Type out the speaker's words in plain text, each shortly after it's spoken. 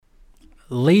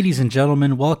Ladies and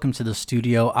gentlemen, welcome to the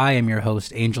studio. I am your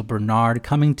host, Angel Bernard,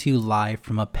 coming to you live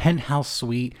from a penthouse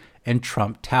suite in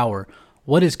Trump Tower.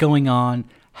 What is going on?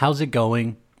 How's it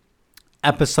going?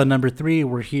 Episode number 3,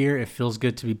 we're here. It feels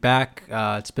good to be back.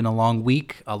 It's been a long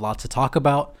week, a lot to talk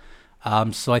about.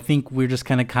 So I think we're just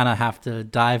going to kind of have to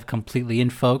dive completely in,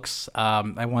 folks.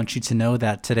 I want you to know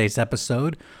that today's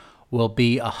episode will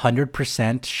be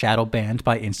 100% shadow banned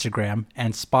by Instagram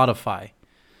and Spotify.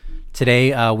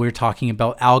 Today, we're talking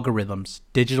about algorithms,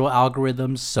 digital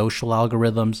algorithms, social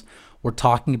algorithms. We're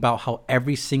talking about how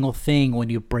every single thing, when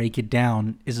you break it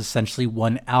down, is essentially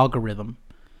one algorithm.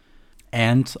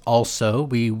 And also,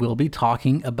 we will be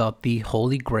talking about the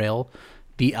Holy Grail,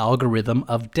 the algorithm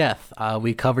of death.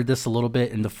 We covered this a little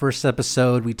bit in the first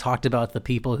episode. We talked about the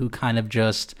people who kind of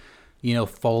just,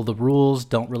 follow the rules,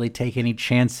 don't really take any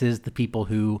chances, the people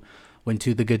who went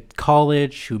to the good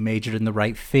college, who majored in the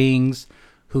right things,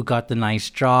 who got the nice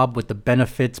job with the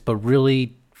benefits, but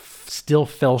really still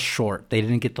fell short. They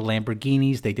didn't get the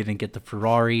Lamborghinis. They didn't get the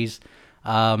Ferraris.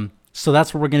 So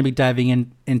that's what we're going to be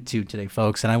diving into today,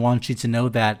 folks. And I want you to know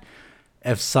that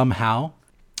if somehow,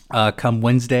 come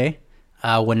Wednesday,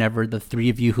 whenever the 3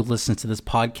 of you who listen to this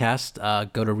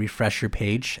podcast go to refresh your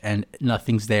page and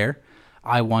nothing's there,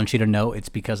 I want you to know it's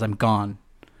because I'm gone.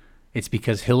 It's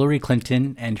because Hillary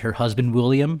Clinton and her husband,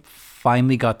 William,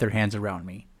 finally got their hands around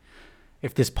me.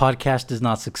 If this podcast does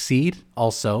not succeed,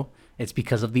 also, it's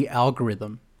because of the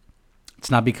algorithm.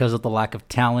 It's not because of the lack of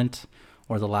talent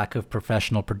or the lack of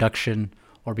professional production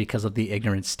or because of the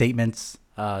ignorant statements.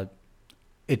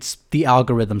 It's the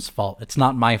algorithm's fault. It's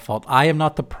not my fault. I am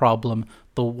not the problem.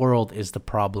 The world is the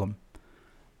problem.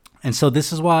 And so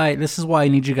this is why I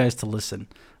need you guys to listen.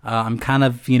 I'm kind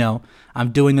of,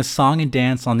 I'm doing a song and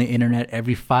dance on the internet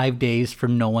every 5 days for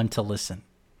no one to listen.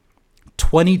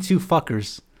 22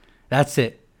 fuckers. That's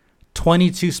it.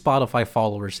 22 Spotify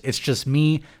followers. It's just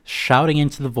me shouting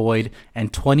into the void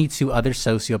and 22 other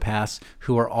sociopaths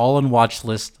who are all on watch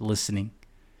list listening.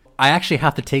 I actually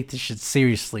have to take this shit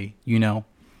seriously, I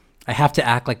have to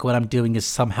act like what I'm doing is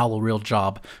somehow a real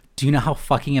job. Do you know how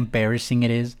fucking embarrassing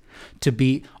it is to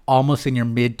be almost in your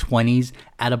mid-20s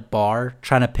at a bar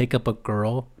trying to pick up a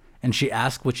girl and she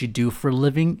asks what you do for a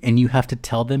living and you have to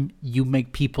tell them you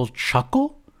make people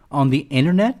chuckle on the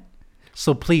internet?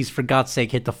 So please, for God's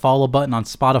sake, hit the follow button on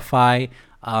Spotify.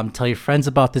 Tell your friends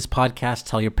about this podcast.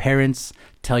 Tell your parents.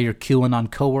 Tell your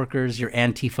QAnon coworkers, your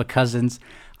Antifa cousins.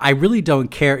 I really don't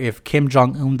care if Kim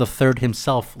Jong-un III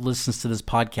himself listens to this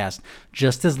podcast,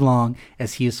 just as long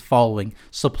as he is following.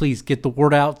 So please, get the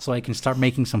word out so I can start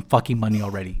making some fucking money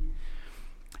already.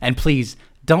 And please,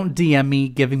 don't DM me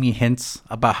giving me hints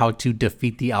about how to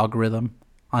defeat the algorithm,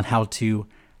 on how to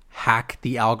hack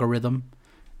the algorithm.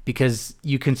 Because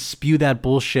you can spew that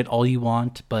bullshit all you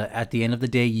want, but at the end of the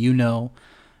day,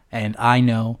 and I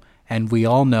know, and we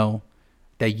all know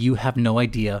that you have no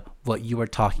idea what you are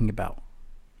talking about.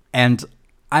 And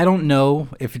I don't know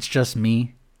if it's just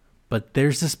me, but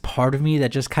there's this part of me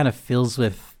that just kind of fills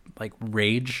with like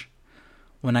rage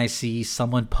when I see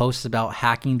someone post about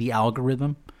hacking the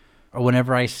algorithm, or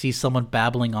whenever I see someone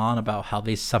babbling on about how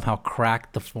they somehow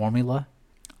cracked the formula.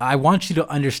 I want you to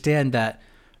understand that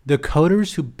the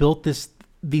coders who built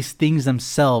these things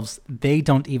themselves, they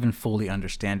don't even fully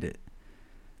understand it.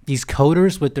 These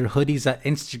coders with their hoodies at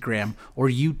Instagram or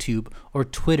YouTube or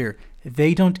Twitter,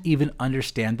 they don't even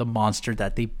understand the monster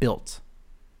that they built.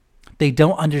 They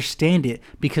don't understand it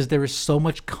because there is so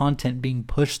much content being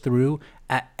pushed through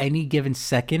at any given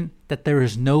second that there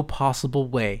is no possible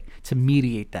way to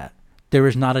mediate that. There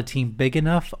is not a team big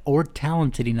enough or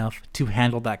talented enough to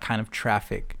handle that kind of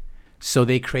traffic. So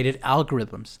they created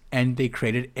algorithms and they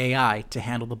created AI to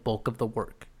handle the bulk of the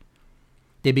work.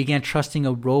 They began trusting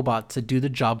a robot to do the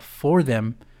job for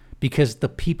them because the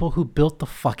people who built the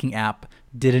fucking app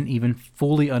didn't even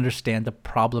fully understand the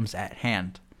problems at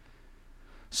hand.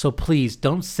 So please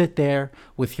don't sit there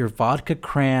with your vodka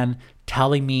cran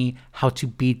telling me how to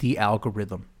beat the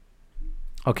algorithm.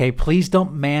 Okay, please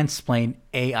don't mansplain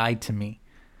AI to me.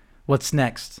 What's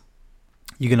next?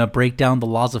 You gonna break down the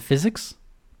laws of physics?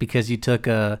 Because you took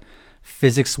a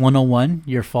Physics 101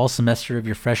 your fall semester of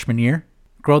your freshman year?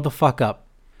 Grow the fuck up.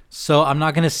 So I'm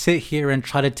not going to sit here and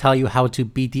try to tell you how to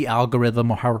beat the algorithm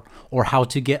or how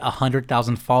to get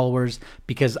 100,000 followers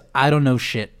because I don't know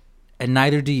shit, and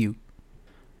neither do you.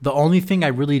 The only thing I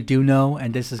really do know,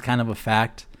 and this is kind of a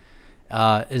fact,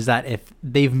 is that if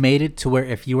they've made it to where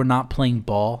if you are not playing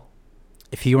ball,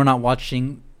 if you are not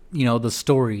watching, the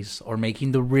stories or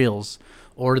making the reels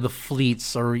or the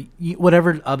fleets or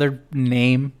whatever other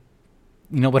name,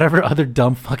 whatever other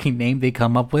dumb fucking name they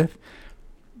come up with,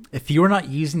 if you're not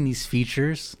using these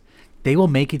features They will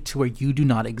make it to where you do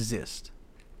not exist.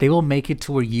 They will make it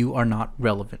to where you are not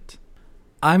relevant.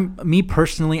 I'm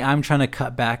trying to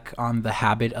cut back on the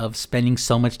habit of spending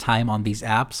so much time on these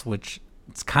apps, which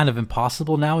it's kind of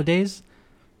impossible nowadays.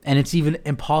 And it's even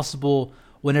impossible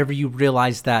whenever you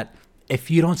realize that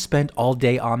if you don't spend all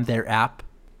day on their app,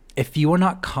 if you are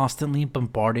not constantly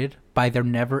bombarded by their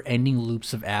never-ending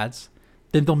loops of ads,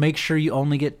 then they'll make sure you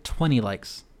only get 20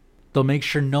 likes. They'll make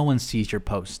sure no one sees your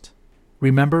post.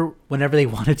 Remember whenever they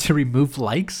wanted to remove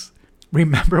likes?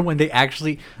 Remember when they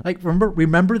actually,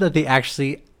 remember that they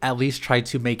actually at least tried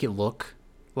to make it look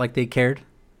like they cared?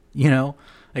 You know,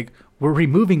 like, we're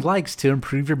removing likes to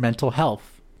improve your mental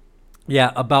health.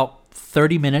 Yeah, about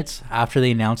 30 minutes after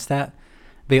they announced that,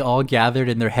 they all gathered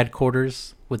in their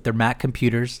headquarters with their Mac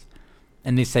computers,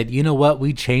 and they said, you know what?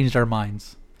 We changed our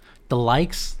minds. The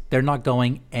likes, they're not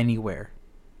going anywhere.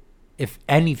 If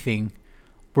anything,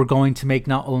 we're going to make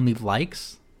not only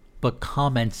likes, but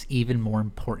comments even more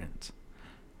important.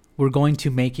 We're going to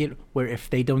make it where if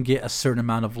they don't get a certain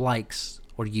amount of likes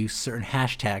or use certain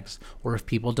hashtags, or if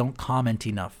people don't comment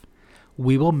enough,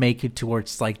 we will make it to where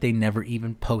it's like they never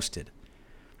even posted.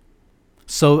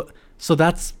 So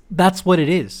that's what it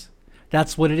is.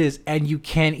 That's what it is. And you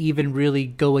can't even really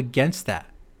go against that,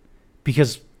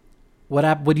 because what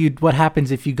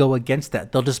happens if you go against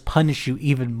that? They'll just punish you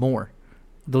even more.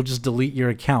 They'll just delete your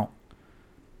account.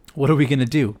 What are we going to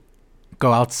do?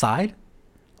 Go outside?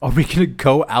 Are we going to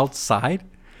go outside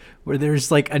where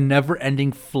there's like a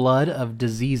never-ending flood of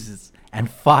diseases and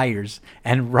fires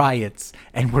and riots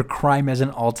and where crime is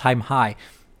an all-time high?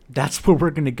 That's where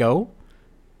we're going to go?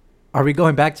 Are we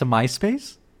going back to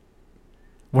MySpace?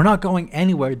 We're not going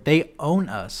anywhere. They own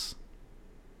us.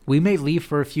 We may leave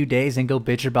for a few days and go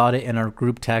bitch about it in our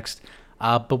group text,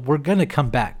 but we're going to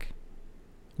come back.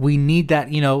 We need that,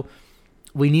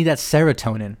 we need that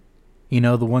serotonin,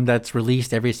 the one that's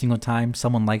released every single time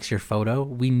someone likes your photo.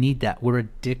 We need that. We're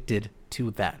addicted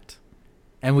to that.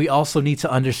 And we also need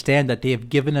to understand that they have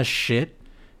given us shit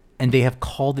and they have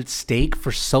called it steak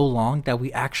for so long that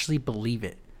we actually believe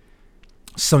it.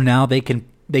 So now they can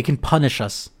punish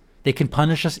us. They can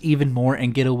punish us even more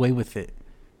and get away with it.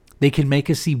 They can make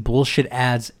us see bullshit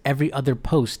ads every other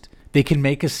post. They can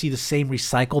make us see the same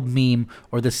recycled meme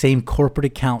or the same corporate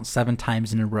account 7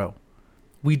 times in a row.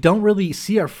 We don't really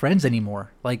see our friends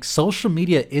anymore. Like, social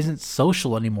media isn't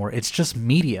social anymore. It's just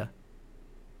media.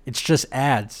 It's just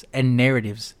ads and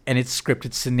narratives, and it's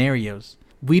scripted scenarios.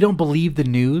 We don't believe the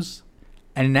news.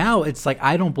 And now it's like,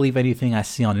 I don't believe anything I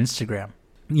see on Instagram.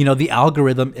 The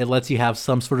algorithm, it lets you have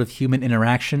some sort of human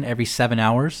interaction every 7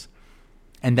 hours.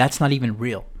 And that's not even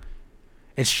real.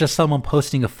 It's just someone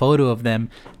posting a photo of them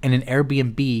in an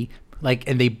Airbnb,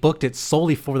 and they booked it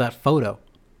solely for that photo.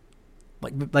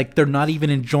 Like they're not even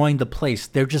enjoying the place.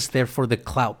 They're just there for the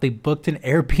clout. They booked an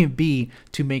Airbnb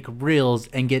to make reels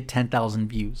and get 10,000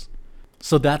 views.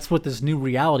 So that's what this new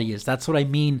reality is. That's what I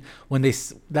mean when I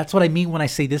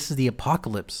say this is the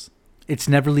apocalypse. It's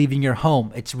never leaving your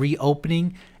home. It's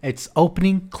reopening. It's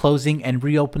opening, closing, and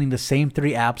reopening the same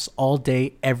 3 apps all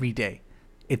day, every day.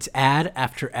 It's ad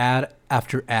after ad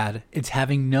after ad. It's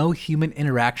having no human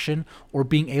interaction or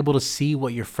being able to see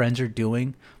what your friends are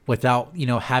doing without,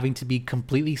 having to be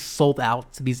completely sold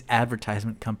out to these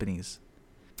advertisement companies.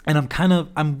 And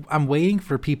I'm waiting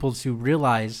for people to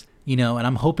realize, and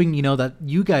I'm hoping, that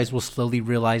you guys will slowly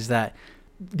realize that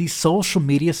these social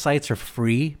media sites are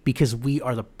free because we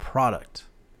are the product.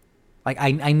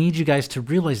 I need you guys to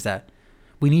realize that.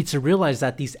 We need to realize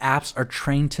that these apps are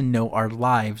trained to know our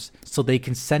lives so they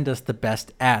can send us the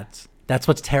best ads. That's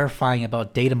what's terrifying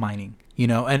about data mining,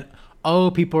 and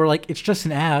people are like, it's just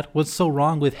an ad. What's so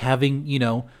wrong with having,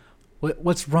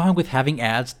 what's wrong with having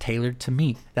ads tailored to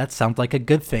me? That sounds like a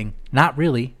good thing. Not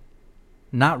really.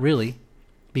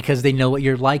 Because they know what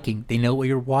you're liking. They know what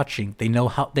you're watching. They know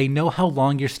how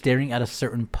long you're staring at a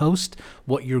certain post,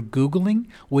 what you're Googling,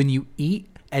 when you eat,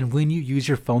 and when you use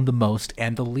your phone the most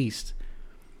and the least.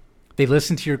 They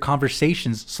listen to your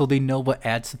conversations so they know what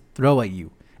ads to throw at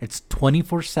you. It's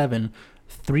 24/7,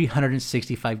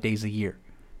 365 days a year.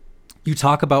 You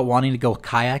talk about wanting to go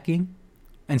kayaking,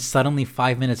 and suddenly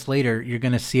 5 minutes later, you're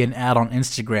going to see an ad on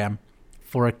Instagram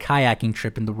for a kayaking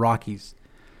trip in the Rockies.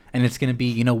 And it's going to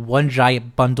be, one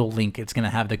giant bundle link. It's going to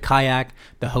have the kayak,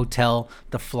 the hotel,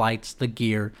 the flights, the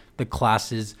gear, the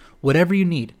classes, whatever you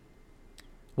need.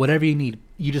 Whatever you need.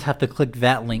 You just have to click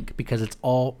that link because it's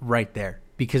all right there.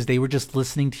 Because they were just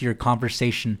listening to your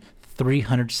conversation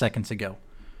 300 seconds ago.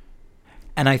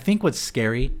 And I think what's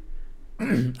scary,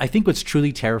 I think what's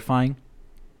truly terrifying,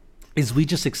 is we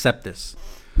just accept this.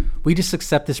 We just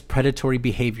accept this predatory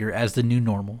behavior as the new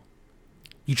normal.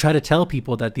 You try to tell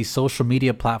people that these social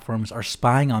media platforms are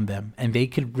spying on them and they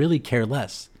could really care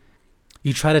less.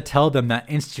 You try to tell them that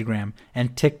Instagram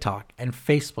and TikTok and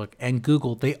Facebook and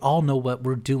Google, they all know what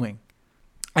we're doing.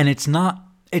 And it's not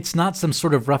some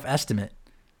sort of rough estimate.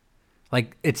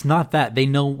 Like, it's not that. They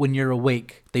know when you're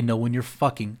awake. They know when you're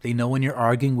fucking. They know when you're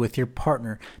arguing with your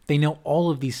partner. They know all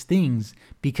of these things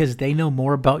because they know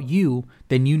more about you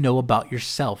than you know about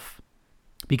yourself.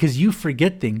 Because you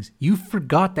forget things. You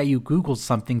forgot that you Googled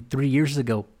something 3 years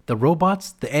ago. The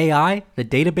robots, the AI, the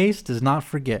database does not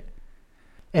forget.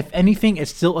 If anything, it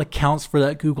still accounts for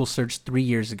that Google search 3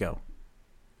 years ago.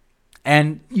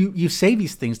 And you say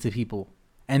these things to people,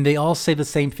 and they all say the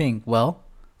same thing. Well,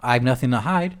 I have nothing to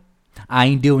hide. I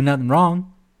ain't doing nothing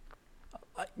wrong.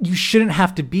 You shouldn't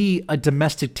have to be a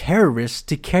domestic terrorist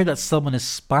to care that someone is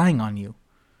spying on you.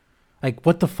 Like,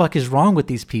 what the fuck is wrong with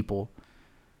these people?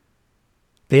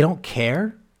 They don't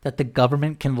care that the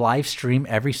government can live stream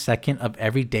every second of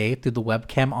every day through the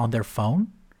webcam on their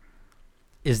phone?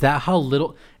 Is that how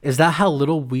little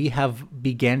we have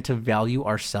began to value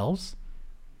ourselves?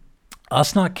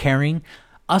 Us not caring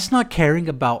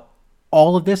about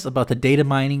all of this, about the data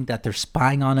mining, that they're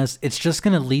spying on us, it's just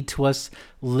going to lead to us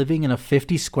living in a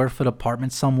 50 square foot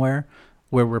apartment somewhere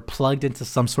where we're plugged into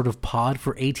some sort of pod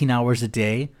for 18 hours a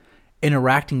day,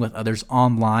 interacting with others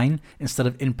online instead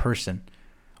of in person,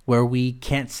 where we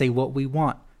can't say what we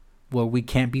want, where we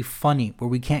can't be funny, where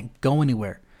we can't go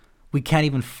anywhere. We can't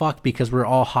even fuck because we're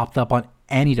all hopped up on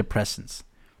antidepressants.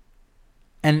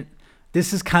 And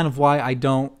this is kind of why I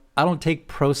don't take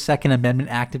pro-Second Amendment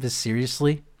activists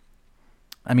seriously.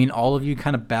 I mean, all of you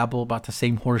kind of babble about the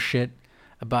same horse shit,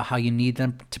 about how you need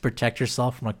them to protect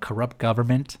yourself from a corrupt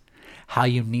government, how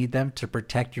you need them to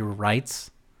protect your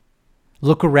rights.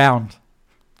 Look around.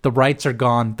 The rights are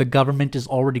gone. The government is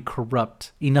already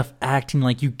corrupt. Enough acting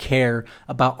like you care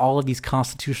about all of these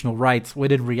constitutional rights,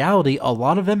 when in reality, a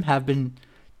lot of them have been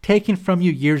taken from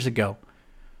you years ago.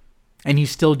 And you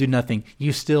still do nothing.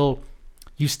 You still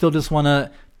just want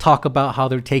to talk about how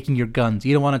they're taking your guns.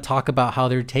 You don't want to talk about how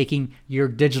they're taking your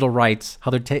digital rights, how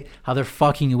they're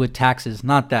fucking you with taxes.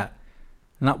 Not that.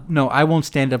 No, I won't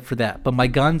stand up for that. But my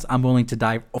guns, I'm willing to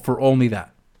die for only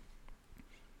that.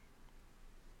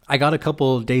 I got a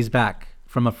couple of days back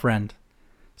from a friend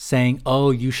saying,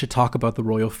 "Oh, you should talk about the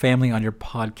royal family on your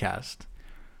podcast.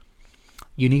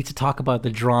 You need to talk about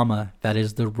the drama that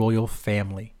is the royal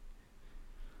family."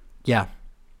 Yeah,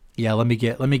 let me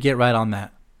get right on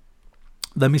that.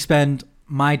 Let me spend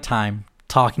my time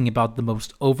talking about the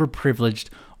most overprivileged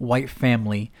white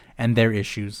family and their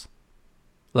issues.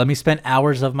 Let me spend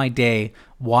hours of my day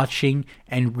watching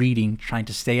and reading, trying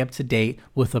to stay up to date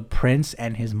with a prince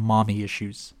and his mommy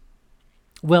issues.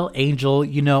 Well, Angel,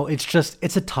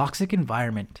 it's a toxic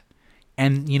environment.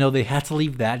 And, they had to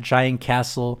leave that giant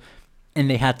castle and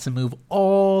they had to move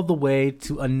all the way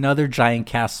to another giant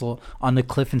castle on the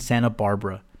cliff in Santa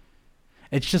Barbara.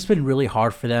 It's just been really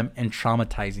hard for them and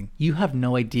traumatizing. You have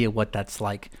no idea what that's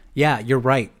like. Yeah, you're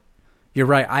right.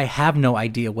 I have no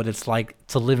idea what it's like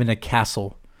to live in a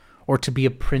castle or to be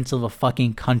a prince of a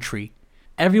fucking country.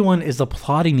 Everyone is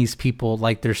applauding these people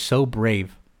like they're so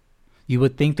brave. You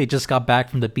would think they just got back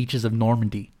from the beaches of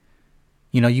Normandy.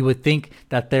 You would think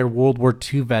that they're World War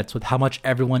II vets with how much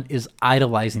everyone is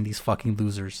idolizing these fucking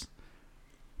losers.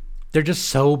 They're just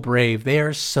so brave. They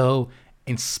are so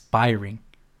inspiring.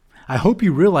 I hope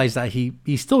you realize that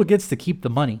he still gets to keep the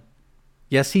money.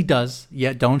 Yes, he does.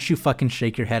 Yeah, don't you fucking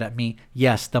shake your head at me.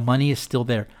 Yes, the money is still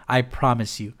there. I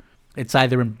promise you. It's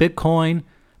either in Bitcoin,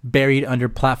 buried under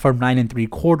platform 9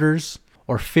 3/4,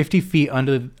 or 50 feet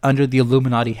under the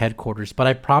Illuminati headquarters. But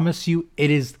I promise you,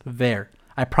 it is there.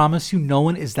 I promise you, no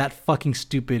one is that fucking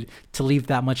stupid to leave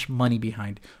that much money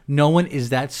behind. No one is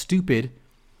that stupid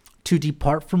to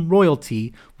depart from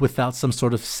royalty without some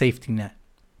sort of safety net.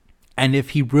 And if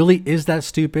he really is that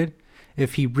stupid,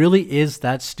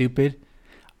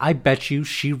 I bet you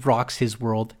she rocks his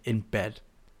world in bed.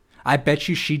 I bet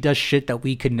you she does shit that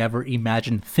we could never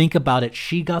imagine. Think about it.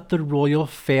 She got the royal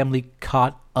family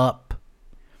caught up.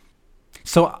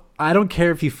 So I don't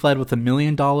care if he fled with $1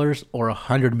 million or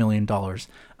 $100 million.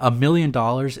 $1 million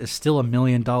is still $1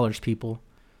 million, people.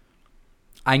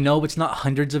 I know it's not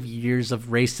hundreds of years of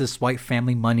racist white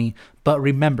family money, but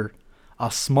remember,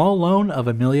 a small loan of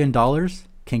 $1 million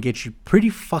can get you pretty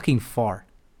fucking far.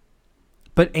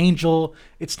 But Angel,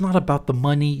 it's not about the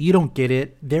money. You don't get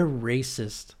it. They're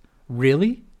racist.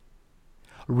 Really?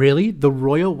 Really? The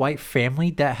royal white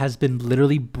family that has been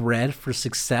literally bred for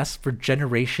success for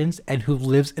generations and who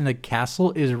lives in a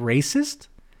castle is racist?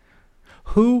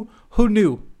 Who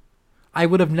knew? I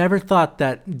would have never thought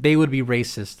that they would be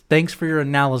racist. Thanks for your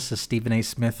analysis, Stephen A.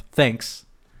 Smith. Thanks.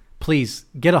 Please,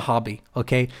 get a hobby,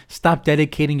 okay? Stop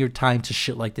dedicating your time to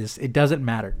shit like this. It doesn't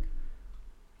matter.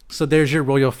 So there's your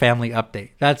royal family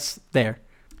update. That's there.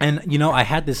 And, I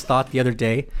had this thought the other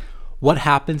day. What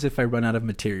happens if I run out of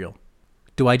material?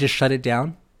 Do I just shut it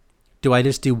down? Do I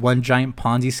just do one giant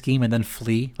Ponzi scheme and then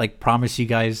flee? Like, promise you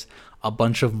guys a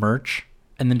bunch of merch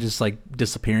and then just, like,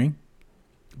 disappearing?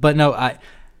 But no,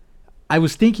 I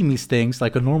was thinking these things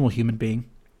like a normal human being.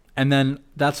 And then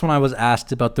that's when I was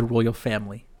asked about the royal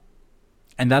family.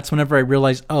 And that's whenever I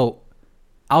realized, oh,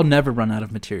 I'll never run out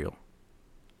of material.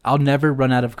 I'll never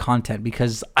run out of content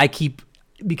because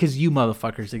you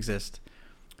motherfuckers exist.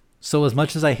 So as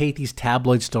much as I hate these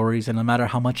tabloid stories and no matter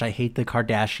how much I hate the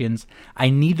Kardashians, I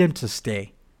need them to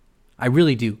stay. I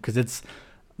really do, because it's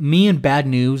me and bad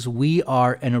news. We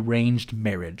are an arranged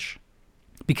marriage.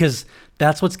 Because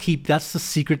that's the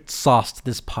secret sauce to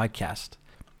this podcast.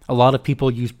 A lot of people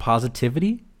use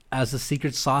positivity as the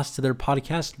secret sauce to their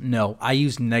podcast. No, I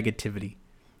use negativity.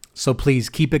 So please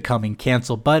keep it coming.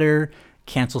 Cancel Butter,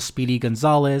 cancel Speedy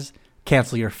Gonzalez,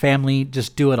 cancel your family,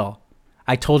 just do it all.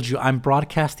 I told you I'm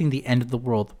broadcasting the end of the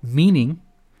world, meaning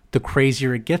the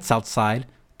crazier it gets outside,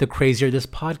 the crazier this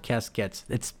podcast gets.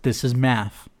 This is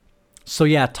math. So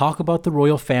yeah, talk about the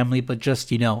royal family, but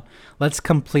just, let's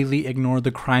completely ignore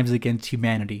the crimes against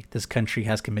humanity this country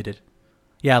has committed.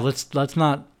 Yeah, let's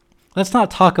not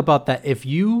talk about that. If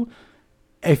you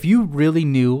really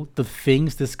knew the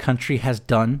things this country has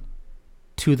done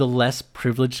to the less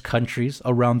privileged countries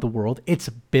around the world, it's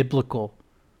biblical.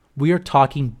 We are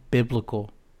talking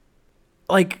biblical.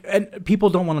 And people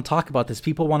don't want to talk about this.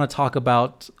 People want to talk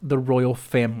about the royal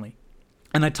family.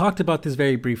 And I talked about this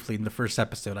very briefly in the first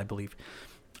episode, I believe.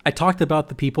 I talked about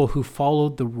the people who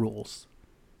followed the rules.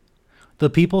 The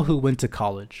people who went to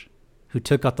college, who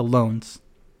took out the loans,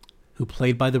 who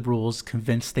played by the rules,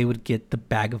 convinced they would get the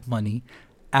bag of money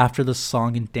after the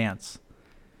song and dance.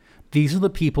 These are the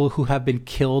people who have been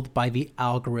killed by the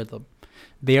algorithm.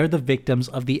 They are the victims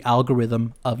of the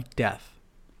algorithm of death.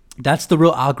 That's the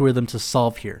real algorithm to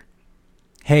solve here.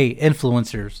 Hey,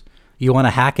 influencers, you want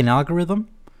to hack an algorithm?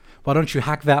 Why don't you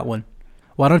hack that one?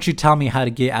 Why don't you tell me how to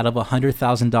get out of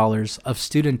 $100,000 of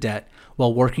student debt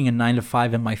while working a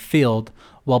 9-to-5 in my field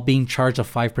while being charged a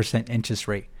 5% interest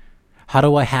rate? How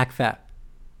do I hack that?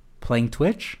 Playing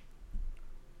Twitch?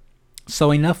 So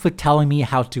enough with telling me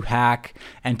how to hack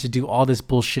and to do all this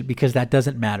bullshit, because that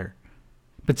doesn't matter.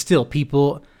 But still,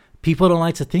 people don't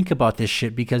like to think about this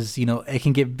shit because, it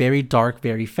can get very dark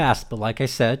very fast. But like I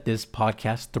said, this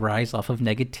podcast thrives off of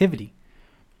negativity.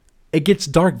 It gets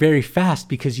dark very fast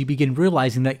because you begin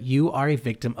realizing that you are a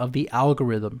victim of the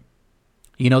algorithm.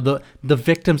 The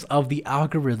victims of the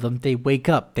algorithm, they wake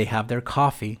up, they have their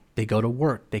coffee, they go to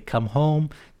work, they come home,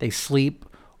 they sleep,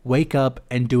 wake up,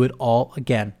 and do it all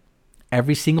again.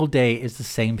 Every single day is the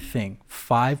same thing,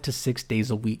 5 to 6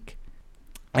 days a week.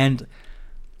 And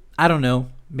I don't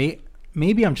know,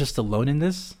 maybe I'm just alone in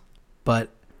this, but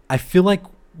I feel like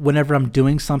whenever I'm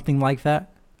doing something like that,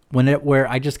 where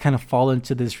I just kind of fall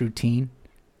into this routine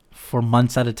for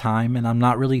months at a time and I'm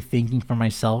not really thinking for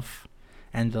myself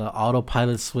and the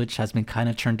autopilot switch has been kind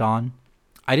of turned on,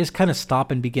 I just kind of stop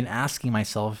and begin asking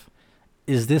myself,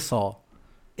 is this all?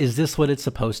 Is this what it's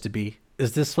supposed to be?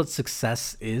 Is this what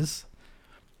success is?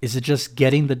 Is it just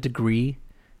getting the degree,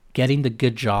 getting the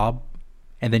good job,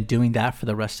 and then doing that for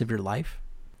the rest of your life?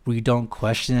 Where you don't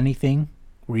question anything?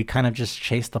 Where you kind of just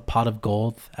chase the pot of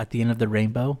gold at the end of the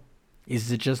rainbow?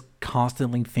 Is it just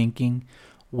constantly thinking,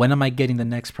 when am I getting the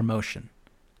next promotion?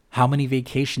 How many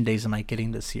vacation days am I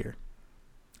getting this year?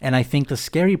 And I think the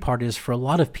scary part is for a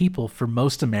lot of people, for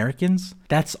most Americans,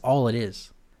 that's all it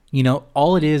is.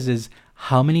 All it is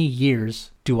how many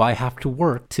years do I have to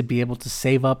work to be able to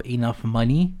save up enough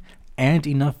money and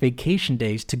enough vacation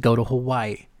days to go to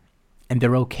Hawaii? And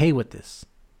they're okay with this.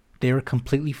 They are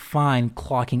completely fine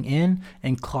clocking in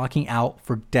and clocking out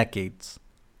for decades.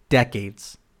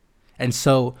 Decades. And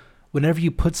so whenever you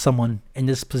put someone in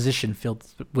this position filled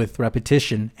with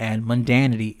repetition and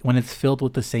mundanity, when it's filled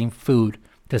with the same food,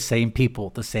 the same people,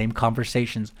 the same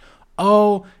conversations.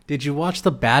 Oh, did you watch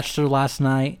The Bachelor last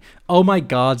night? Oh my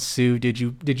God, Sue, did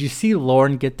you see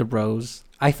Lauren get the rose?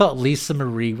 I thought Lisa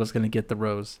Marie was going to get the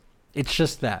rose. It's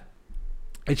just that.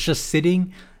 It's just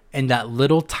sitting in that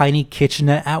little tiny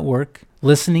kitchenette at work,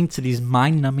 listening to these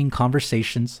mind-numbing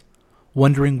conversations,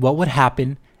 wondering what would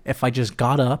happen if I just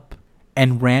got up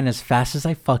and ran as fast as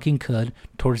I fucking could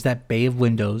towards that bay of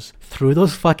windows, threw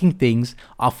those fucking things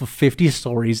off of 50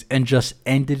 stories, and just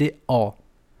ended it all.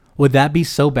 Would that be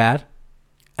so bad?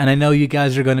 And I know you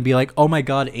guys are going to be like, oh my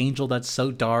God, Angel, that's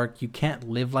so dark. You can't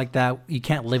live like that. You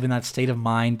can't live in that state of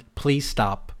mind. Please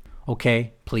stop.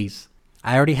 Okay? Please.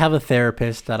 I already have a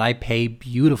therapist that I pay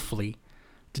beautifully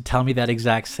to tell me that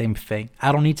exact same thing.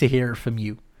 I don't need to hear it from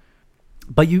you.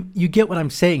 But you get what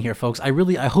I'm saying here, folks. I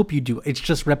hope you do. It's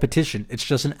just repetition. It's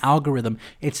just an algorithm.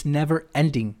 It's never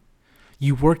ending.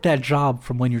 You work that job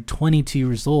from when you're 22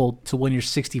 years old to when you're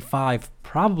 65,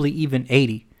 probably even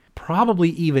 80. Probably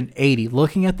even 80.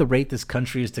 Looking at the rate this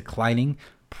country is declining,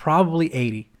 probably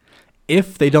 80.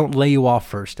 If they don't lay you off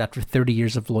first after 30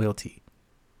 years of loyalty.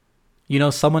 You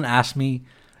know, someone asked me,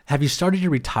 have you started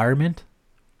your retirement?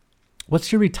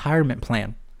 What's your retirement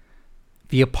plan?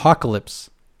 The apocalypse.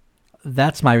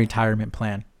 That's my retirement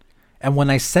plan. And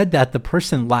when I said that, the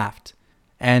person laughed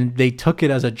and they took it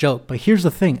as a joke. But here's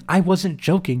the thing. I wasn't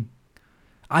joking.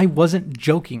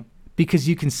 Because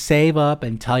you can save up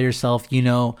and tell yourself, you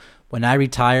know, when I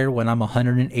retire, when I'm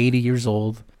 180 years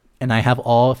old and I have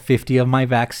all 50 of my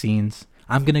vaccines,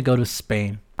 I'm going to go to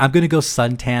Spain. I'm going to go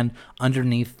suntan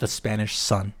underneath the Spanish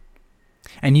sun.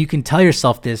 And you can tell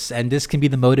yourself this, and this can be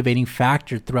the motivating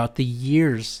factor throughout the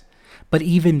years. But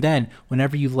even then,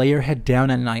 whenever you lay your head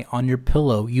down at night on your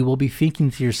pillow, you will be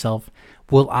thinking to yourself,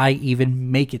 will I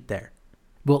even make it there?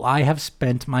 Will I have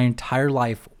spent my entire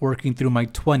life working through my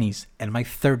 20s and my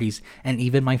 30s and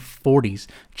even my 40s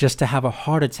just to have a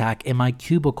heart attack in my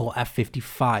cubicle at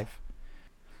 55?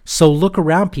 So look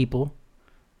around, people,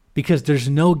 because there's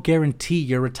no guarantee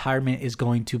your retirement is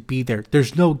going to be there.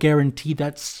 There's no guarantee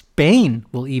that Spain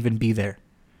will even be there.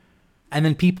 And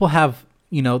then people have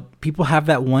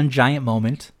that one giant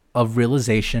moment of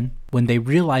realization when they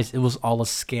realize it was all a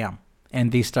scam.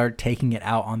 And they start taking it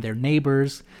out on their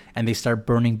neighbors and they start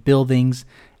burning buildings.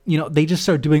 You know, they just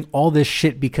start doing all this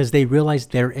shit because they realize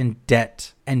they're in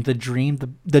debt and the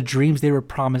dreams they were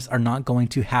promised are not going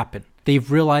to happen. They've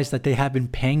realized that they have been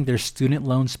paying their student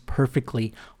loans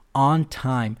perfectly on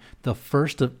time the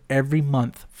first of every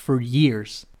month for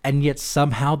years. And yet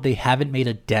somehow they haven't made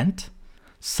a dent.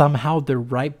 Somehow they're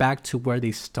right back to where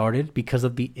they started because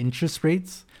of the interest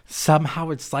rates. Somehow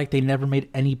it's like they never made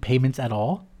any payments at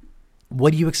all.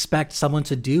 What do you expect someone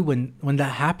to do when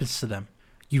that happens to them?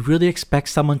 You really expect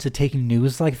someone to take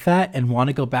news like that and want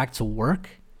to go back to work?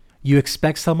 You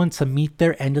expect someone to meet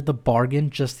their end of the bargain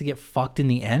just to get fucked in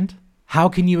the end? How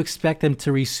can you expect them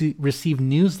to receive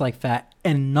news like that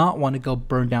and not want to go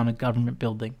burn down a government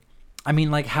building? I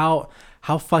mean, like, how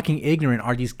fucking ignorant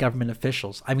are these government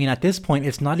officials? I mean, at this point,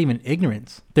 it's not even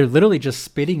ignorance. They're literally just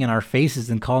spitting in our faces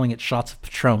and calling it shots of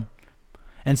Patron.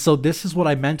 And so this is what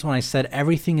I meant when I said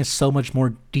everything is so much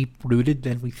more deep-rooted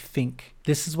than we think.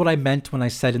 This is what I meant when I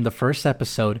said in the first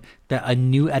episode that a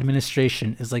new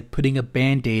administration is like putting a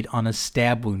Band-Aid on a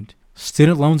stab wound.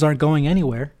 Student loans aren't going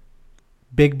anywhere.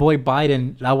 Big boy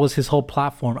Biden, that was his whole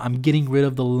platform. I'm getting rid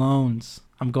of the loans.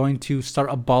 I'm going to start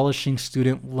abolishing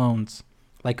student loans.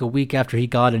 Like a week after he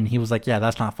got in, he was like, yeah,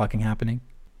 that's not fucking happening.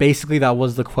 Basically, that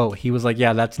was the quote. He was like,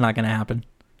 yeah, that's not going to happen.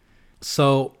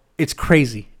 So it's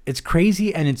crazy. It's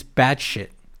crazy and it's bad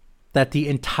shit that the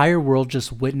entire world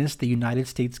just witnessed the United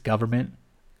States government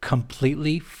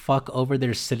completely fuck over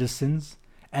their citizens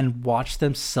and watch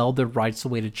them sell their rights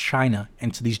away to China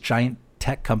and to these giant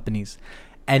tech companies.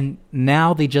 And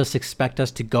now they just expect us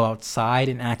to go outside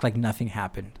and act like nothing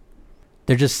happened.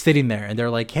 They're just sitting there and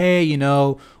they're like, hey, you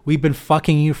know, we've been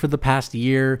fucking you for the past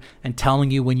year and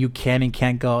telling you when you can and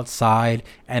can't go outside.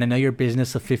 And I know your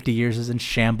business of 50 years is in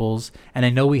shambles. And I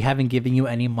know we haven't given you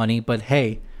any money, but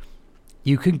hey,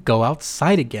 you can go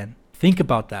outside again. Think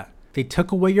about that. They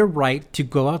took away your right to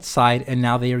go outside and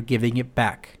now they are giving it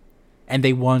back. And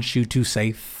they want you to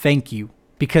say thank you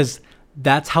because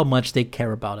that's how much they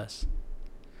care about us.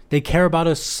 They care about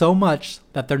us so much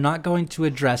that they're not going to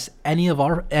address any of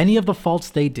the faults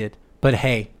they did. But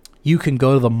hey, you can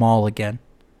go to the mall again.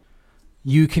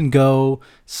 You can go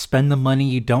spend the money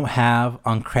you don't have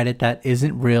on credit that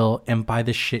isn't real and buy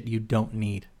the shit you don't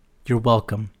need. You're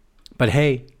welcome. But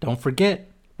hey, don't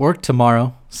forget, work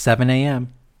tomorrow, 7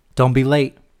 a.m. Don't be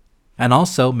late. And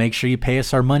also, make sure you pay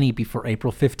us our money before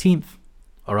April 15th,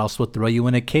 or else we'll throw you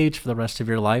in a cage for the rest of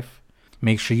your life.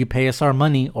 Make sure you pay us our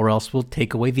money or else we'll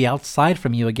take away the outside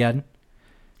from you again.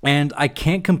 And I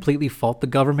can't completely fault the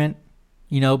government,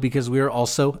 you know, because we are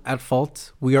also at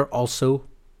fault. We are also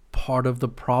part of the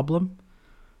problem.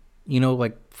 You know,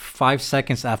 like 5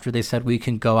 seconds after they said we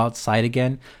can go outside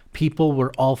again, people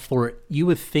were all for it. You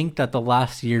would think that the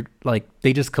last year, like,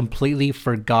 they just completely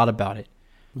forgot about it.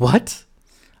 What?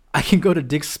 I can go to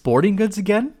Dick's Sporting Goods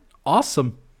again?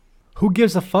 Awesome. Who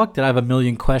gives a fuck that I have a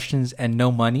million questions and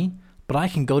no money? But I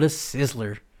can go to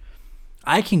Sizzler.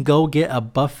 I can go get a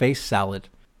buffet salad.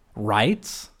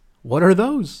 Rights? What are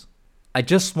those? I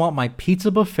just want my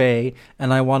pizza buffet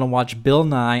and I want to watch Bill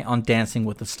Nye on Dancing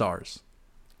with the Stars.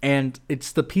 And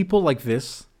it's the people like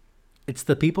this. It's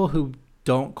the people who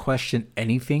don't question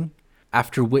anything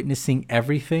after witnessing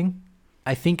everything.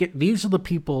 I think these are the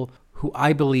people who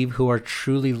I believe who are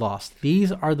truly lost.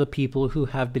 These are the people who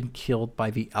have been killed by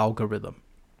the algorithm.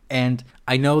 And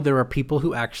I know there are people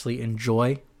who actually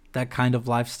enjoy that kind of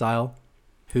lifestyle,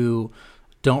 who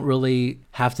don't really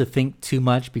have to think too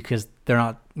much because they're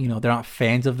not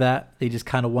fans of that. They just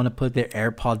kind of want to put their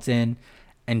AirPods in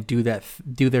and do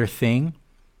their thing.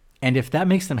 And if that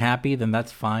makes them happy, then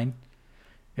that's fine.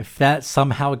 If that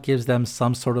somehow gives them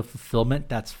some sort of fulfillment,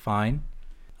 that's fine.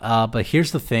 But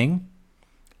here's the thing.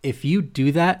 If you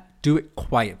do that, do it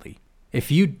quietly.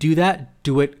 If you do that,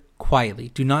 do it quietly.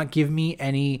 Do not give me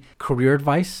any career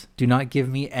advice. Do not give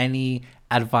me any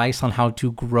advice on how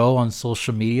to grow on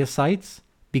social media sites,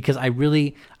 because I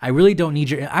really don't need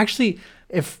your... Actually,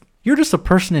 if you're just a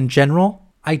person in general,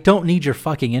 I don't need your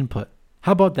fucking input.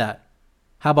 How about that?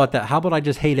 How about I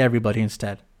just hate everybody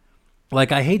instead?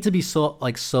 Like, I hate to be so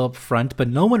upfront, but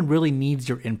no one really needs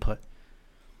your input.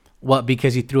 What,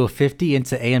 because you threw a 50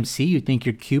 into AMC, you think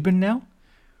you're Cuban now?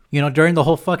 During the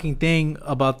whole fucking thing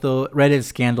about the Reddit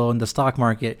scandal in the stock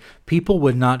market, people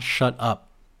would not shut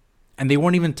up. And they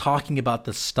weren't even talking about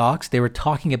the stocks. They were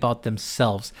talking about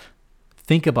themselves.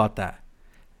 Think about that.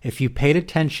 If you paid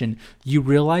attention, you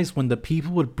realize when the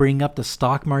people would bring up the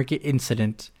stock market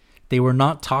incident, they were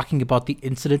not talking about the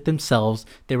incident themselves.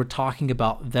 They were talking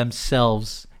about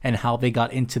themselves and how they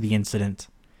got into the incident.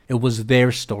 It was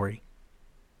their story.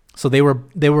 So they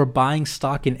were buying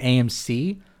stock in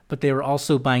AMC, but they were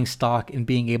also buying stock and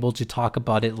being able to talk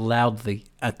about it loudly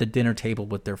at the dinner table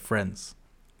with their friends.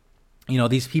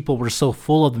 These people were so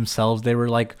full of themselves, they were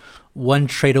like one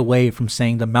trade away from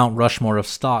saying the Mount Rushmore of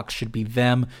stocks should be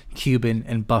them, Cuban,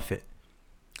 and Buffett.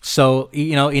 So,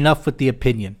 enough with the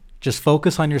opinion. Just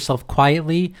focus on yourself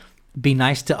quietly. Be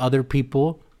nice to other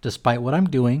people, despite what I'm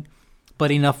doing.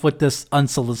 But enough with this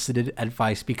unsolicited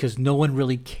advice, because no one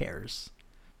really cares.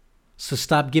 So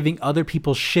stop giving other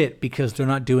people shit because they're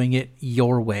not doing it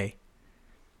your way.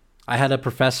 I had a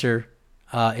professor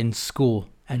in school,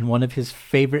 and one of his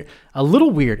favorite, it's a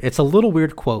little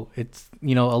weird quote. It's,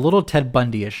 a little Ted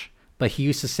Bundy-ish, but he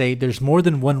used to say, there's more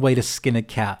than one way to skin a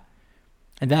cat.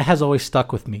 And that has always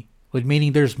stuck with me,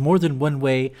 meaning there's more than one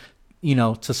way,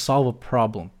 to solve a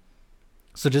problem.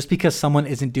 So just because someone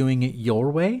isn't doing it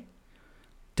your way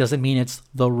doesn't mean it's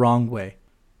the wrong way.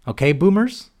 Okay,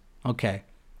 boomers? Okay.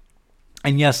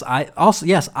 And yes, I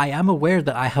am aware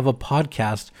that I have a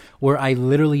podcast where I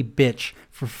literally bitch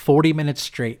for 40 minutes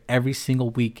straight every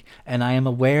single week. And I am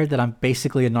aware that I'm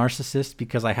basically a narcissist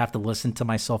because I have to listen to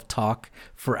myself talk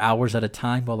for hours at a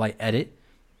time while I edit.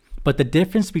 But the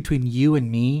difference between you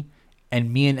and me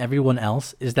and everyone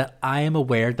else is that I am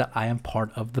aware that I am part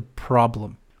of the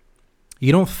problem.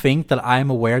 You don't think that I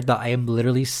am aware that I am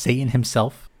literally Satan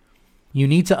himself? You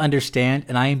need to understand,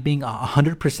 and I am being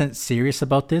 100% serious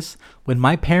about this, when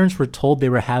my parents were told they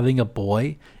were having a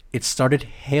boy, it started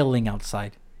hailing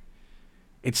outside.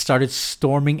 It started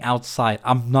storming outside.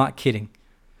 I'm not kidding.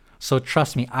 So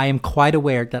trust me, I am quite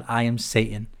aware that I am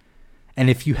Satan. And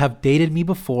if you have dated me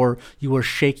before, you are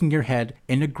shaking your head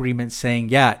in agreement saying,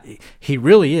 yeah, he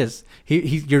really is.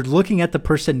 You're looking at the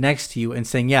person next to you and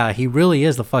saying, yeah, he really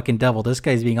is the fucking devil. This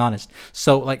guy's being honest.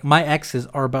 So like my exes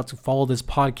are about to follow this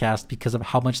podcast because of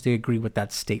how much they agree with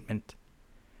that statement.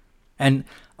 And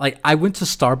like I went to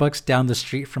Starbucks down the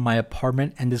street from my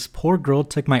apartment, and this poor girl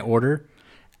took my order,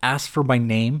 asked for my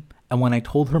name. And when I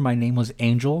told her my name was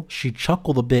Angel, she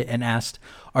chuckled a bit and asked,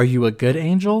 are you a good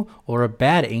angel or a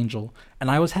bad angel?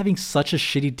 And I was having such a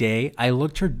shitty day. I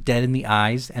looked her dead in the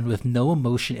eyes, and with no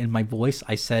emotion in my voice,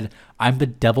 I said, I'm the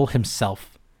devil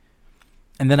himself.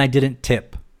 And then I didn't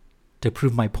tip to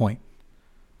prove my point.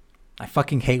 I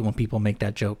fucking hate when people make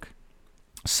that joke.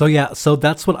 So yeah, so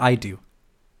that's what I do.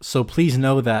 So please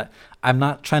know that I'm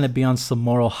not trying to be on some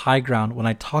moral high ground when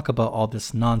I talk about all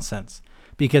this nonsense.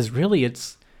 Because really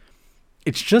it's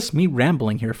just me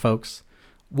rambling here, folks.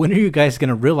 When are you guys going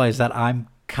to realize that I'm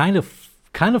kind of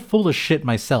full of shit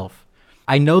myself?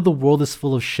 I know the world is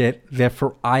full of shit,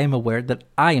 therefore I am aware that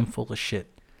I am full of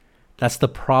shit. That's the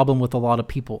problem with a lot of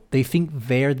people. They think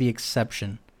they're the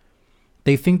exception.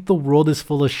 They think the world is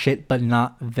full of shit, but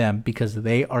not them, because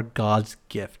they are God's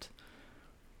gift.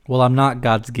 Well, I'm not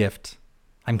God's gift.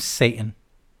 I'm Satan.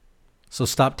 So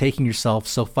stop taking yourself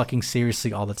so fucking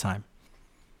seriously all the time.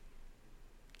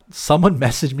 Someone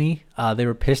messaged me. They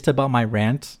were pissed about my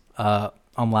rant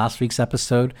on last week's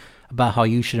episode about how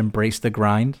you should embrace the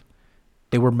grind.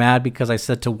 They were mad because I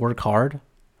said to work hard.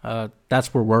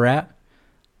 That's where we're at.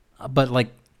 But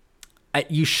like,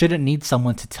 you shouldn't need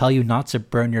someone to tell you not to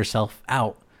burn yourself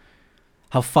out.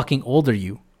 How fucking old are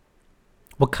you?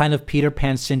 What kind of Peter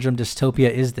Pan syndrome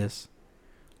dystopia is this?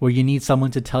 Where you need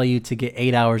someone to tell you to get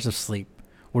 8 hours of sleep.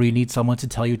 Where you need someone to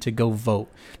tell you to go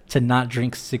vote. To not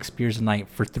drink 6 beers a night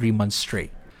for 3 months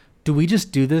straight. Do we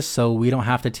just do this so we don't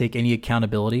have to take any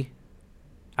accountability?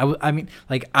 I mean,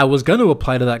 like, I was going to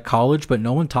apply to that college, but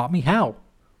no one taught me how.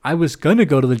 I was going to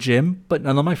go to the gym, but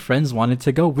none of my friends wanted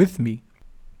to go with me.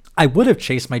 I would have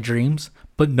chased my dreams,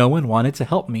 but no one wanted to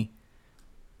help me.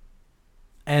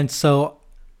 And so,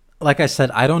 like I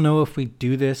said, I don't know if we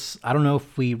do this. I don't know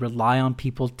if we rely on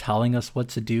people telling us what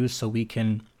to do so we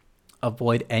can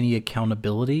avoid any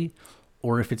accountability,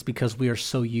 or if it's because we are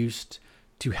so used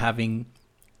to having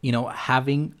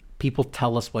people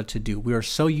tell us what to do. We are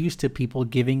so used to people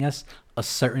giving us a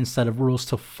certain set of rules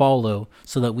to follow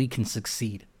so that we can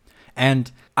succeed.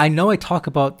 And I know I talk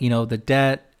about, the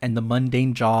debt and the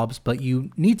mundane jobs, but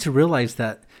you need to realize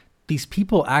that these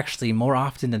people actually, more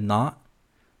often than not,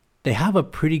 they have a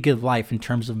pretty good life in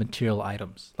terms of material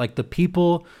items. Like the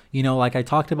people, like I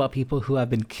talked about people who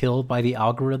have been killed by the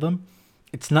algorithm.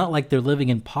 It's not like they're living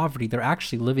in poverty. They're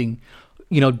actually living,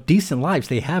 decent lives.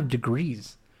 They have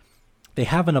degrees. They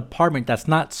have an apartment that's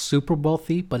not super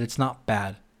wealthy, but it's not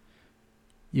bad.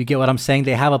 You get what I'm saying?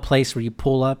 They have a place where you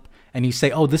pull up and you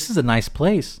say, oh, this is a nice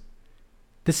place.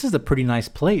 This is a pretty nice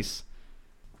place.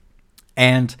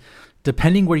 And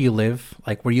depending where you live,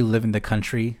 like where you live in the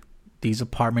country, these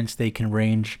apartments, they can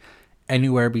range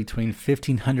anywhere between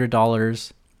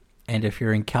 $1,500. And if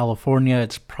you're in California,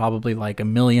 it's probably like $1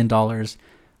 million.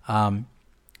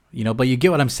 But you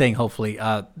get what I'm saying, hopefully.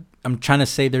 I'm trying to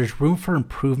say there's room for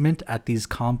improvement at these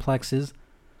complexes,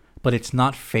 but it's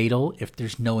not fatal if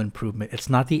there's no improvement. It's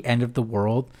not the end of the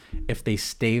world if they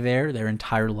stay there their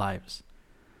entire lives.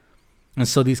 And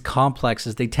so these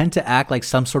complexes, they tend to act like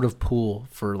some sort of pool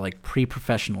for like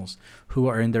pre-professionals who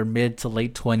are in their mid to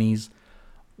late 20s,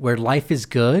 where life is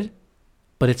good,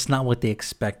 but it's not what they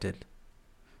expected.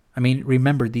 I mean,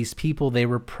 remember, these people, they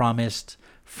were promised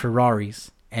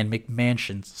Ferraris and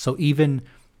McMansions. So even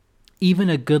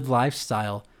a good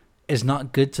lifestyle is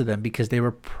not good to them because they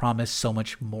were promised so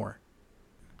much more.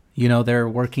 They're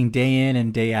working day in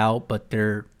and day out, but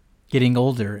they're getting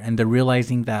older and they're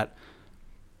realizing that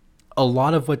a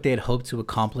lot of what they had hoped to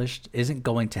accomplish isn't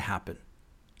going to happen.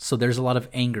 So there's a lot of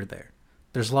anger there.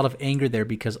 There's a lot of anger there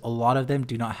because a lot of them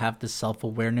do not have the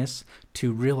self-awareness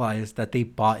to realize that they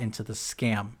bought into the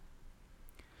scam.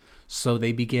 So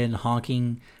they begin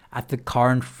honking at the car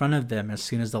in front of them as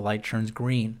soon as the light turns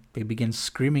green. They begin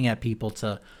screaming at people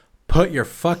to put your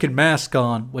fucking mask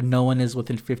on when no one is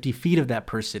within 50 feet of that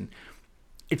person.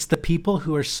 It's the people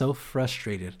who are so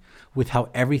frustrated with how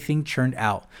everything turned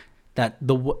out that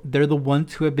they're the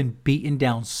ones who have been beaten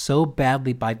down so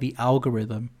badly by the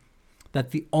algorithm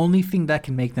that the only thing that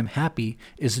can make them happy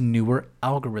is a newer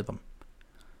algorithm.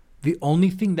 The only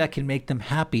thing that can make them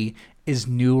happy is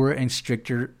newer and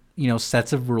stricter,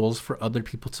 sets of rules for other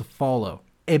people to follow.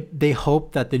 They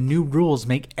hope that the new rules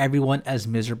make everyone as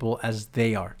miserable as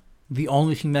they are. The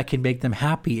only thing that can make them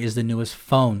happy is the newest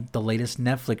phone, the latest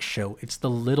Netflix show. It's the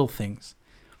little things.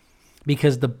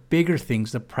 Because the bigger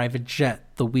things, the private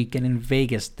jet, the weekend in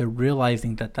Vegas, they're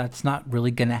realizing that that's not really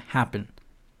going to happen.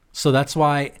 So that's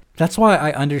why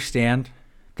I understand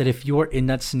that if you are in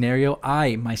that scenario,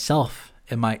 I myself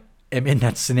am in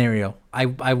that scenario. I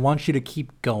want you to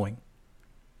keep going.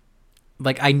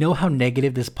 Like, I know how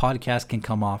negative this podcast can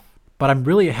come off, but I'm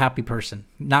really a happy person.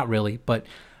 Not really, but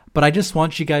I just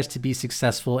want you guys to be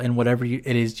successful in whatever it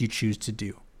is you choose to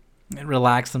do. And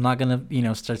relax. I'm not going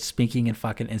to, start speaking in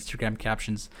fucking Instagram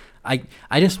captions. I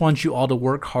just want you all to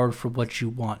work hard for what you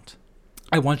want.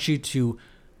 I want you to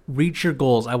reach your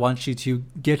goals. I want you to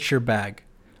get your bag.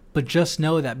 But just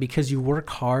know that because you work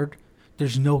hard,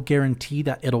 there's no guarantee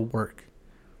that it'll work.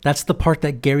 That's the part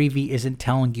that Gary Vee isn't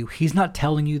telling you. He's not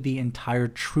telling you the entire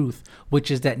truth,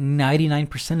 which is that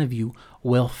 99% of you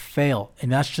will fail.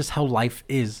 And that's just how life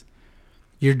is.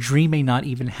 Your dream may not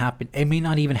even happen. It may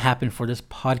not even happen for this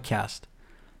podcast,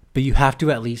 but you have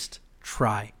to at least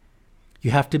try.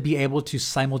 You have to be able to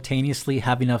simultaneously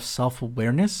have enough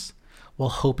self-awareness while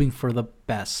hoping for the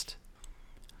best.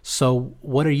 So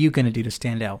what are you going to do to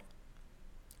stand out?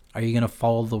 Are you going to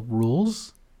follow the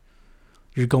rules?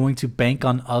 You're going to bank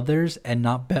on others and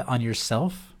not bet on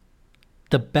yourself?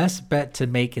 The best bet to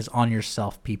make is on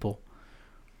yourself, people.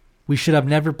 We should have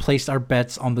never placed our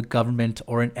bets on the government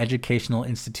or in educational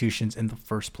institutions in the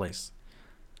first place.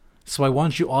 So I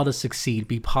want you all to succeed,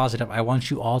 be positive. I want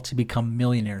you all to become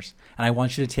millionaires. And I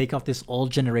want you to take off this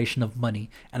old generation of money.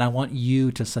 And I want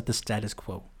you to set the status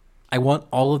quo. I want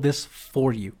all of this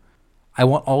for you. I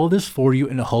want all of this for you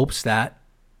in the hopes that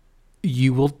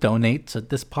you will donate to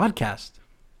this podcast.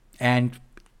 And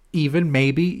even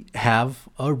maybe have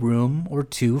a room or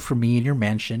two for me in your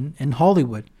mansion in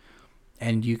Hollywood.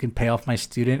 And you can pay off my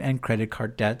student and credit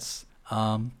card debts.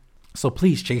 So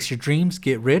please chase your dreams,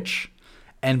 get rich.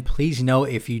 And please know,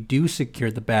 if you do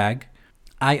secure the bag,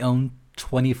 I own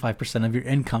 25% of your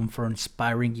income for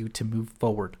inspiring you to move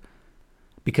forward,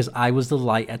 because I was the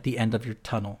light at the end of your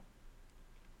tunnel.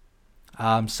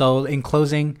 So in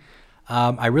closing,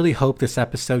 I really hope this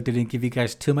episode didn't give you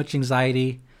guys too much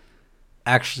anxiety.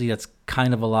 Actually, that's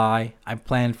kind of a lie. I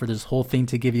planned for this whole thing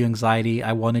to give you anxiety.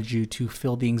 I wanted you to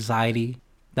feel the anxiety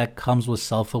that comes with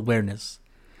self-awareness.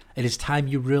 It is time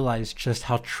you realize just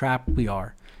how trapped we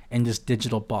are in this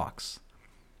digital box,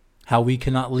 how we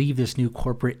cannot leave this new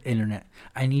corporate internet.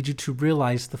 I need you to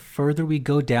realize the further we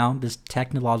go down this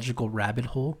technological rabbit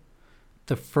hole,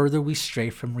 the further we stray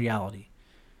from reality.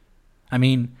 I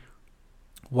mean,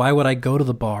 why would I go to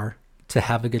the bar to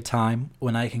have a good time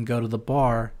when I can go to the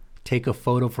bar, take a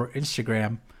photo for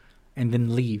Instagram, and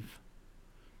then leave?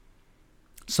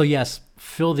 So yes,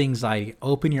 feel the anxiety,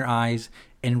 open your eyes,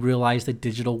 and realize the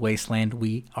digital wasteland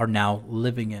we are now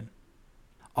living in.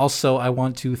 Also, I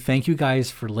want to thank you guys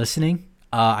for listening.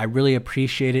 I really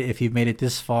appreciate it if you've made it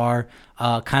this far.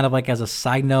 Kind of like as a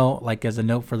side note, like as a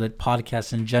note for the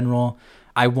podcast in general,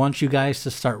 I want you guys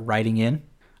to start writing in.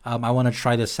 I want to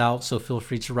try this out, so feel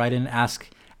free to write in, ask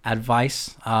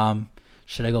advice.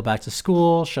 Should I go back to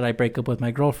school? Should I break up with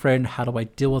my girlfriend? How do I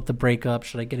deal with the breakup?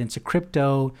 Should I get into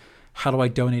crypto? How do I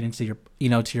donate into your,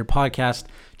 to your podcast?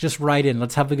 Just write in.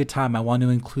 Let's have a good time. I want to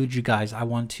include you guys. I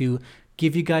want to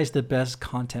give you guys the best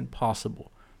content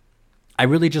possible. I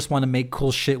really just want to make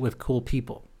cool shit with cool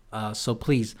people. So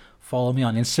please follow me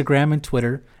on Instagram and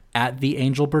Twitter at The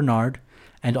Angel Bernard.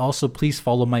 And also please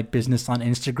follow my business on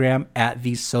Instagram at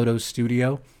The Soto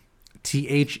Studio.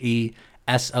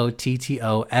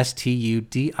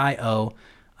 TheSottostUdio.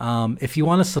 If you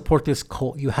want to support this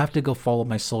cult, you have to go follow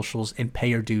my socials and pay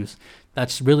your dues.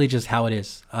 That's really just how it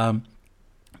is.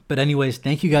 But anyways,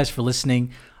 thank you guys for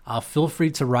listening. Feel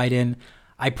free to write in.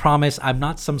 I promise I'm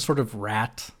not some sort of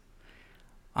rat.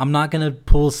 I'm not going to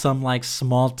pull some like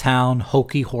small town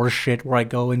hokey horse shit where I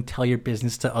go and tell your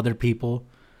business to other people.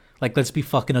 Like, let's be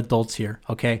fucking adults here,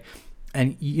 okay?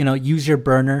 And, use your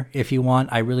burner if you want.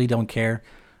 I really don't care.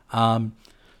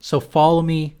 So follow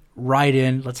me, write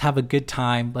in. Let's have a good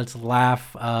time. Let's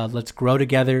laugh. Let's grow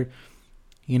together,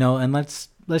 and let's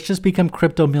just become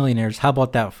crypto millionaires. How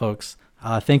about that, folks?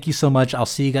 Thank you so much. I'll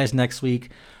see you guys next week.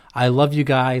 I love you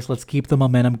guys. Let's keep the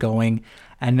momentum going.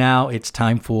 And now it's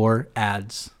time for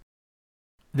ads.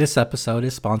 This episode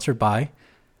is sponsored by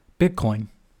Bitcoin.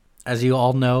 As you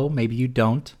all know, maybe you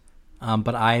don't,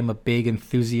 but I am a big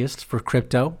enthusiast for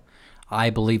crypto.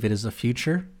 I believe it is the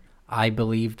future. I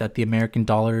believe that the American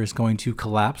dollar is going to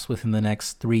collapse within the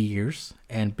next 3 years,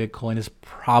 and Bitcoin is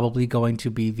probably going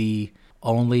to be the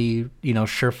only,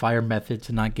 surefire method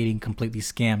to not getting completely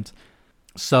scammed.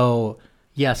 So,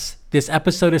 yes, this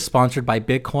episode is sponsored by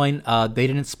Bitcoin. They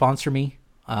didn't sponsor me.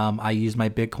 I used my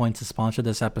Bitcoin to sponsor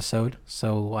this episode,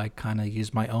 so I kind of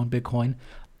used my own Bitcoin.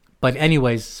 But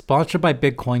anyways, sponsored by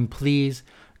Bitcoin, please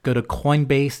go to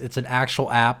Coinbase. It's an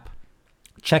actual app.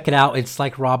 Check it out. It's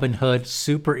like Robinhood,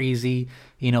 super easy.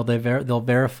 They'll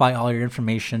verify all your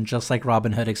information just like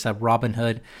Robinhood, except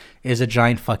Robinhood is a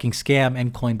giant fucking scam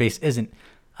and Coinbase isn't.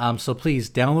 So please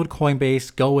download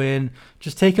Coinbase, go in,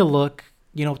 just take a look,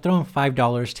 throw in $5,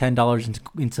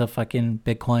 $10 into fucking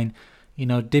Bitcoin,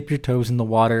 dip your toes in the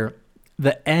water.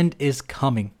 The end is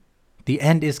coming. The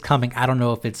end is coming. I don't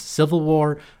know if it's civil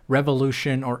war,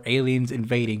 revolution, or aliens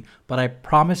invading, but I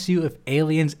promise you, if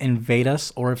aliens invade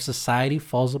us or if society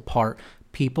falls apart,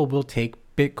 people will take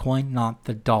Bitcoin, not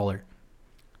the dollar.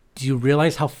 Do you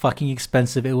realize how fucking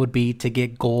expensive it would be to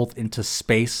get gold into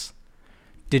space?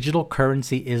 Digital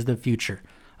currency is the future.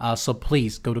 So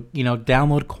please go to,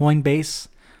 download Coinbase,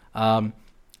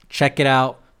 check it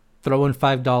out, throw in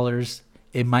 $5.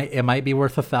 It might be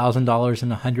worth $1,000 in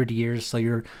 100 years. So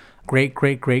your great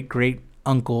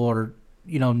uncle or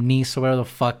niece or whatever the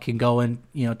fuck can go and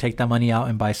take that money out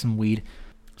and buy some weed.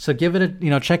 So give it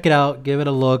a check it out, give it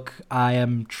a look. I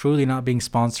am truly not being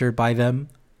sponsored by them.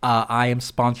 I am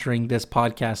sponsoring this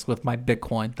podcast with my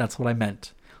Bitcoin. That's what I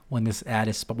meant when this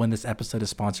episode is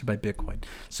sponsored by Bitcoin.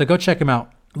 So go check them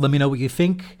out. Let me know what you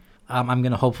think. I'm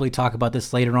gonna hopefully talk about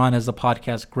this later on as the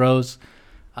podcast grows.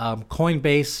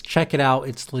 Coinbase, check it out.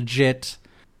 It's legit.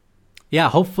 Yeah,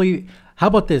 hopefully. How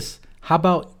about this? How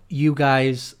about you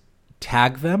guys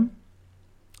tag them?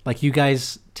 Like, you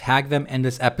guys tag them in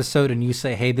this episode and you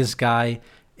say, hey, this guy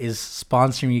is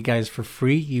sponsoring you guys for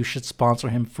free. You should sponsor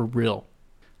him for real.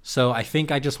 So I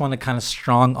think I just want to kind of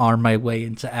strong arm my way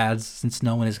into ads, since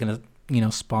no one is going to,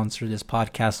 sponsor this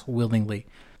podcast willingly.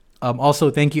 Also,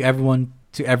 thank you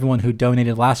to everyone who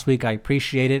donated last week. I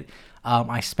appreciate it.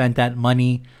 I spent that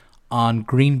money on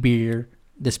green beer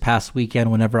this past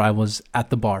weekend whenever I was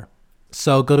at the bar.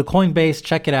 So go to Coinbase,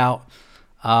 check it out.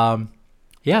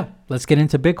 Yeah, let's get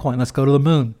into Bitcoin. Let's go to the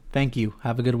moon. Thank you.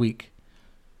 Have a good week.